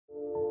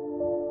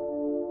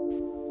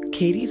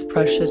Katie's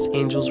Precious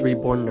Angels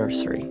Reborn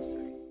Nursery.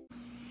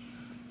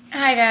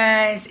 Hi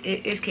guys,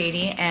 it is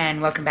Katie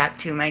and welcome back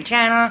to my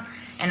channel,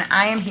 and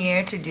I am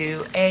here to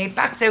do a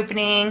box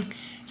opening.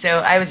 So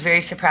I was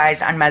very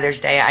surprised on Mother's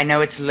Day. I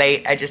know it's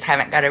late, I just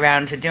haven't got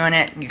around to doing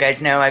it. You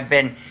guys know I've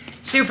been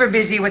super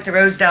busy with the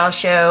Rose Doll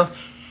show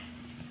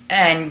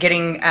and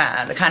getting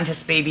the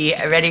contest baby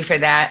ready for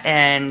that,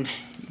 and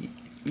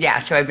yeah,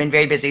 so I've been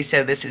very busy,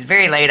 so this is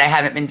very late. I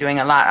haven't been doing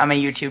a lot on my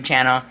YouTube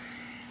channel,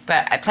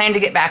 but I plan to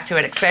get back to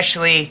it,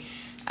 especially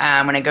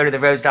when I go to the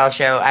Rose Doll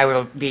show. I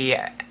will be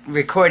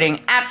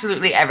recording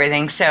absolutely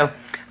everything. So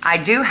I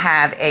do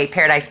have a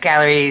Paradise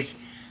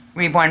Galleries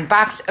Reborn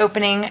box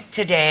opening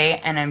today,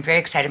 and I'm very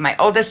excited. My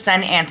oldest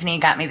son, Anthony,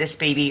 got me this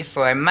baby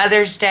for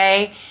Mother's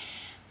Day.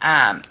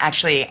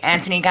 Actually,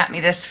 Anthony got me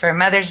this for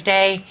Mother's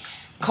Day.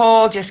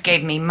 Cole just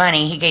gave me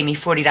money. He gave me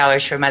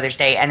 $40 for Mother's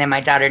Day, and then my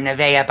daughter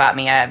Nevaeh bought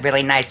me a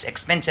really nice,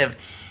 expensive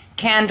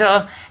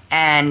candle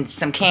and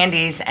some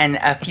candies and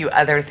a few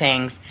other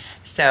things.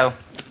 So,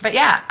 but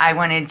yeah, I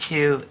wanted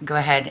to go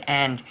ahead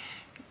and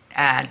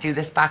do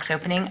this box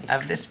opening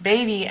of this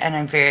baby, and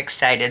I'm very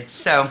excited.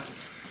 So,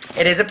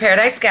 it is a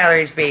Paradise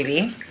Galleries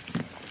baby,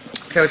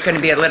 so it's going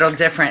to be a little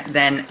different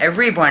than a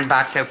Reborn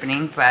box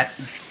opening, but,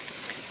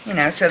 you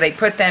know, so they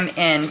put them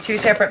in two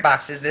separate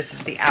boxes. This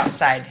is the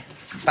outside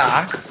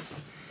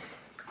box,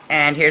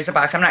 and here's the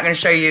box. I'm not going to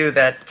show you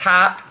the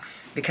top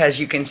because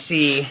you can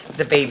see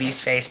the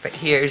baby's face, but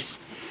here's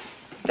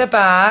the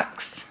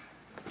box.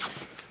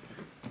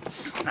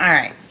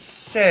 Alright,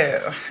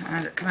 so how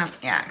does it come out?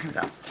 Yeah, it comes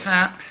out the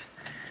top.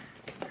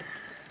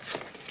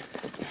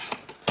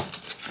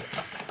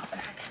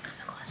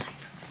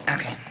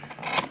 Okay.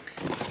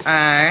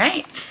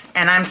 Alright,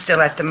 and I'm still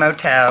at the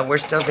motel. We're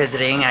still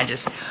visiting. I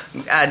just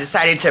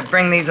decided to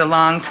bring these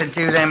along to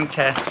do them,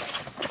 to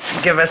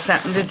give us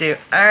something to do.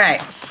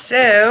 Alright,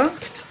 so,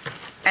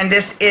 and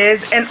this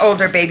is an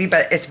older baby,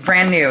 but it's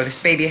brand new. This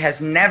baby has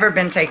never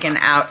been taken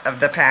out of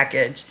the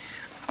package.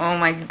 Oh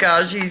my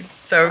gosh, he's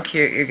so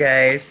cute, you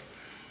guys.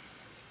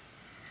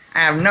 I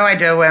have no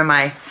idea where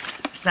my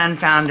son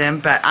found him,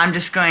 but I'm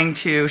just going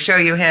to show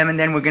you him, and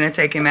then we're going to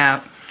take him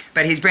out.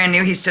 But he's brand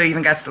new. He's still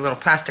even got the little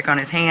plastic on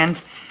his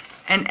hand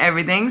and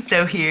everything.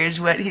 So here's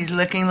what he's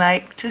looking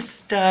like to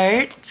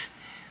start.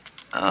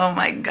 Oh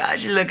my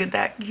gosh, look at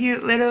that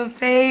cute little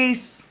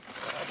face.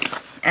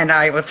 And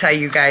I will tell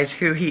you guys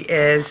who he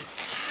is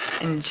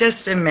in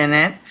just a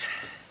minute.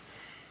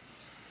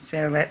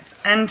 So let's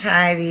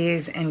untie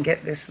these and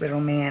get this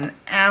little man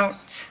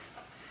out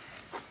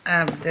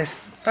of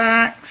this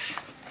box.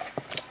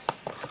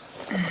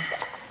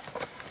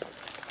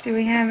 Do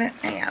we have it?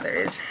 Yeah, there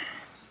is.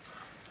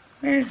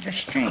 Where's the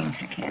string?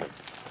 I can't.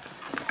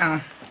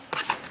 Oh.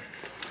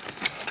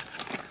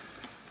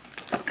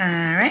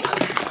 Alright.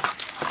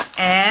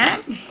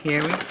 And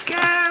here we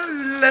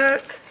go.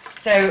 Look.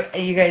 So,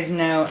 you guys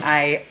know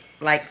I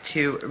like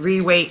to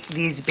reweight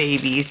these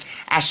babies,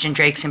 Ashton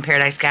Drakes and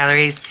Paradise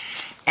Galleries,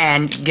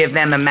 and give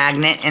them a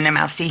magnet in their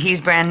mouth. See,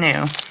 he's brand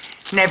new.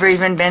 Never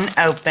even been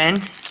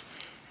opened.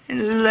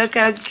 And look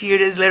how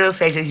cute his little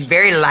face is. He's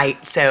very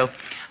light, so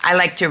I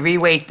like to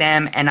reweight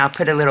them, and I'll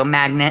put a little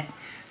magnet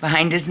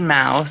behind his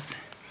mouth.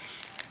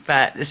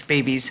 But this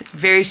baby's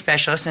very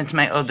special, since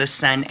my oldest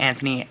son,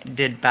 Anthony,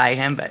 did buy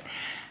him. But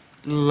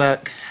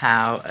look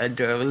how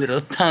adorable.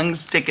 Little tongue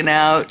sticking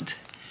out.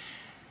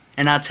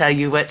 And I'll tell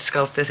you what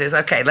sculpt this is.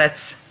 Okay,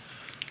 let's,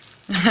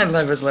 I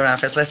love his little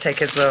office. Let's take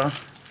his little,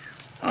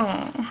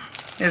 oh,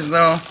 his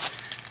little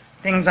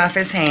things off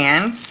his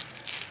hands.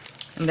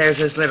 And there's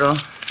his little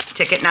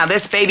ticket. Now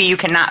this baby you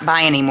cannot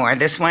buy anymore.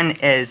 This one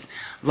is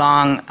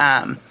long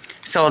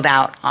sold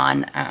out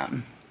on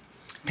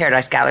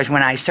Paradise Galleries.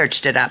 When I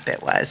searched it up,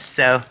 it was.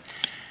 So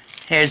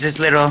here's his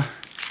little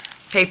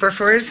paper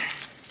for his.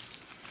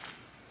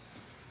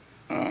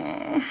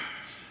 Oh.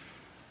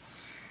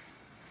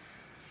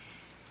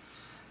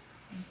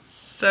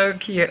 So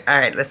cute.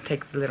 Alright, let's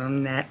take the little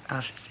net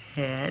off his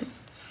head.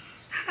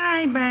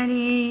 Hi,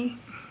 buddy.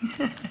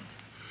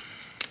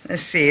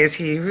 Let's see, is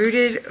he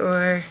rooted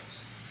or...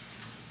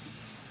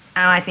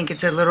 Oh, I think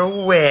it's a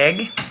little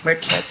wig,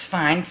 which that's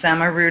fine.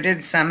 Some are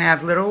rooted, some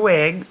have little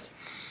wigs.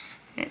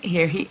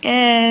 Here he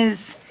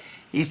is.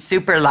 He's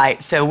super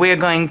light, so we're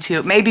going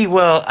to, maybe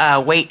we'll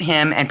weight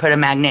him and put a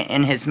magnet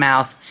in his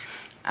mouth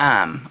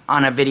on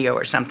a video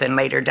or something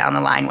later down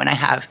the line when I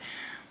have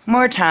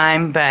more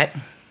time. But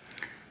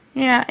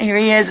yeah, here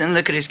he is, and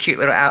look at his cute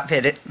little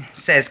outfit. It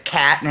says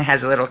cat, and it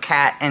has a little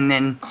cat, and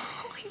then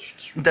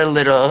the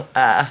little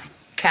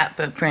cat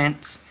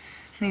footprints.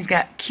 And he's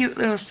got cute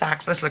little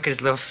socks. Let's look at his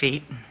little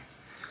feet.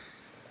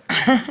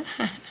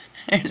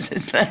 There's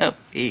his little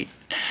feet.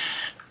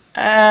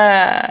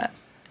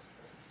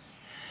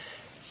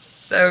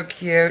 So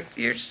cute.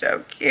 You're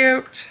so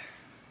cute.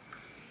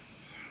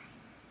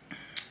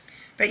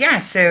 But yeah,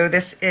 so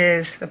this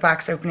is the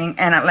box opening,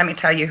 and let me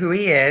tell you who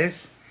he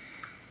is.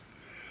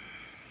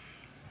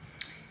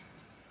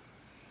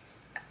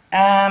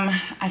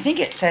 I think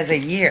it says a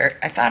year.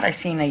 I thought I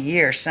seen a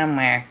year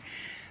somewhere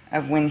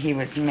of when he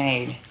was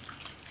made.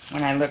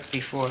 when I looked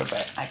before,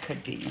 but I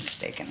could be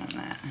mistaken on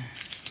that.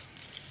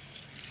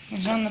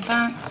 Here's on the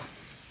box.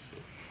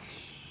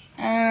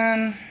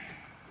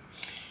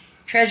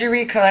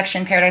 Treasury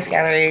Collection, Paradise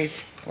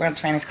Galleries, World's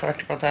Finest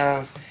Collectible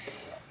Dolls,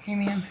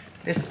 Premium.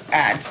 This,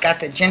 it's got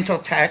the gentle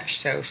touch,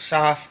 so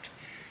soft.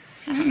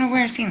 I don't know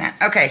where I've seen that.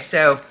 Okay,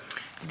 so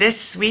this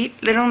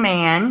sweet little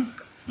man,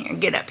 here,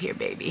 get up here,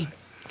 baby.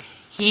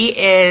 He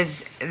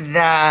is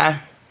the,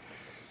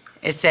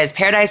 it says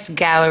Paradise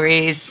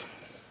Galleries,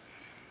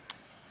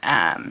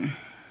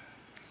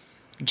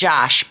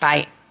 Josh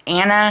by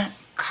Anna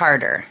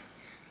Carter,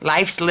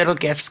 Life's Little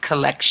Gifts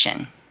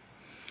Collection.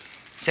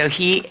 So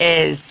he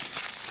is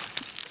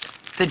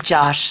the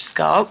Josh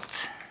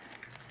sculpt.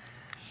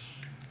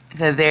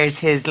 So there's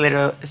his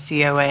little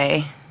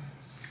COA.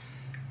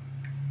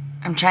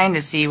 I'm trying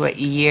to see what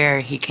year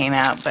he came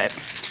out, but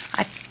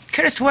I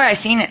could have swore I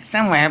seen it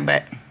somewhere,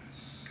 but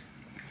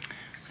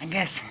I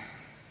guess.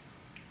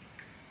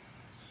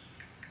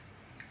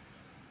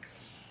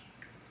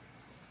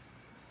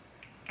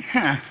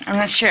 I'm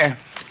not sure.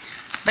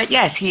 But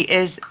yes, he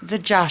is the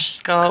Josh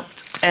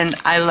sculpt, and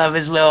I love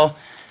his little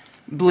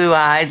blue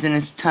eyes and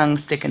his tongue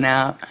sticking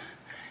out.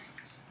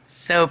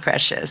 So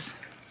precious.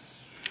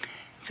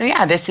 So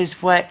yeah, this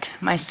is what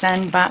my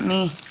son bought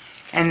me.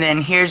 And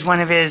then here's one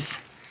of his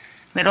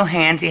little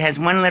hands. He has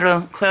one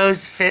little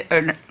closed fit,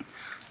 or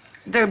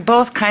they're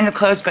both kind of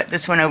closed, but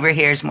this one over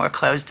here is more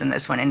closed than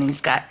this one. And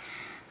he's got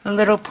a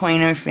little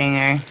pointer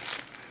finger.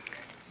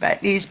 But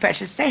he's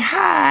precious. Say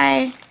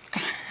hi.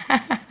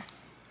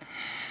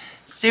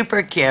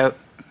 Super cute.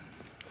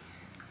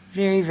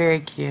 Very, very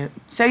cute.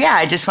 So yeah,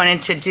 I just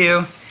wanted to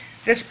do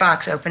this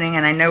box opening,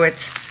 and I know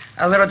it's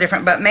a little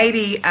different, but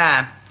maybe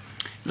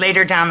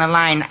later down the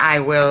line I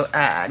will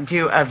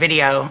do a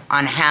video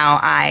on how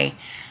I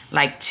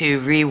like to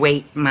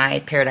re-weight my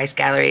Paradise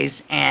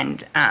Galleries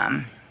and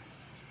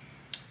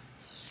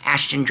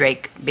Ashton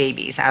Drake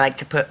babies. I like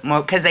to put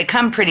more, because they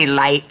come pretty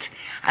light,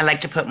 I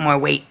like to put more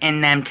weight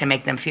in them to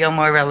make them feel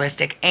more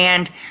realistic.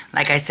 And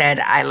like I said,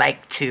 I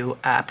like to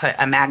put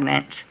a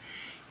magnet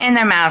in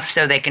their mouth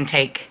so they can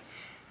take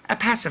a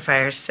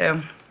pacifier.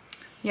 So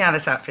yeah,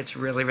 this outfit's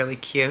really, really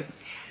cute.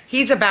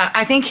 He's about,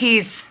 I think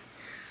he's,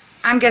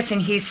 I'm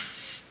guessing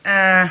he's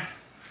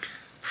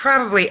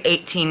probably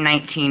 18,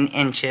 19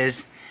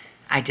 inches.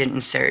 I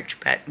didn't search,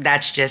 but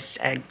that's just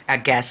a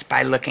guess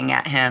by looking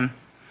at him.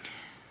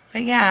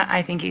 But yeah,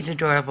 I think he's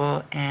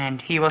adorable,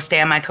 and he will stay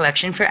in my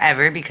collection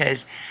forever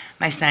because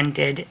my son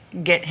did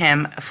get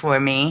him for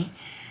me.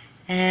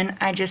 And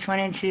I just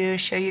wanted to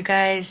show you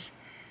guys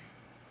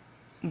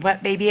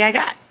what baby I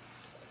got.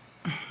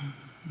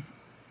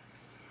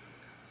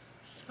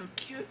 So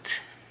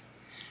cute.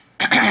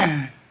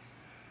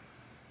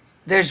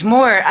 There's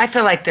more, I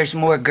feel like there's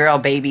more girl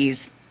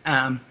babies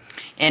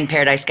in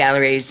Paradise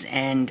Galleries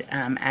and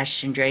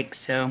Ashton Drake,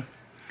 so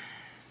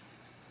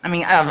I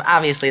mean,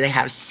 obviously they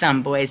have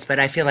some boys, but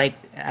I feel like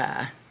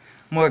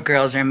more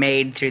girls are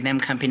made through them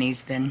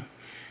companies than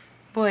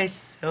boys.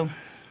 So,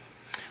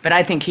 but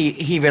I think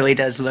he really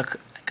does look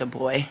like a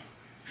boy,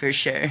 for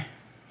sure.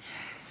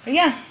 But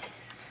yeah,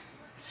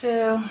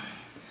 so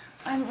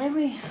I'm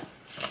really,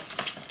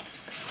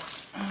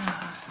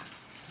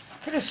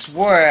 could have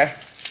swore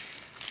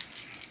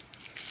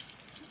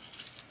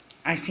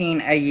I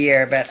seen a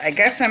year, but I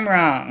guess I'm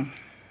wrong.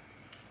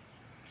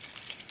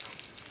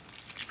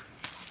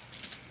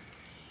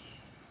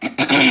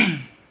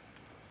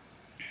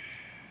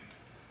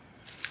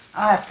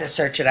 I'll have to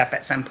search it up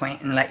at some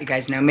point and let you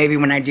guys know. Maybe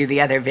when I do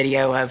the other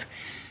video of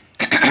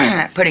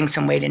putting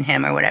some weight in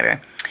him or whatever.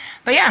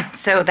 But yeah,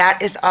 so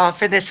that is all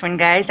for this one,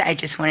 guys. I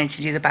just wanted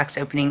to do the box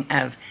opening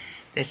of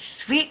this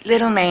sweet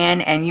little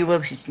man, and you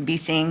will be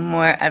seeing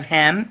more of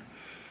him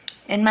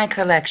in my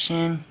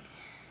collection.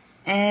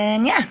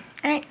 And yeah,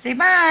 alright, say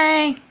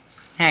bye.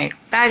 Alright,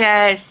 bye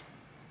guys.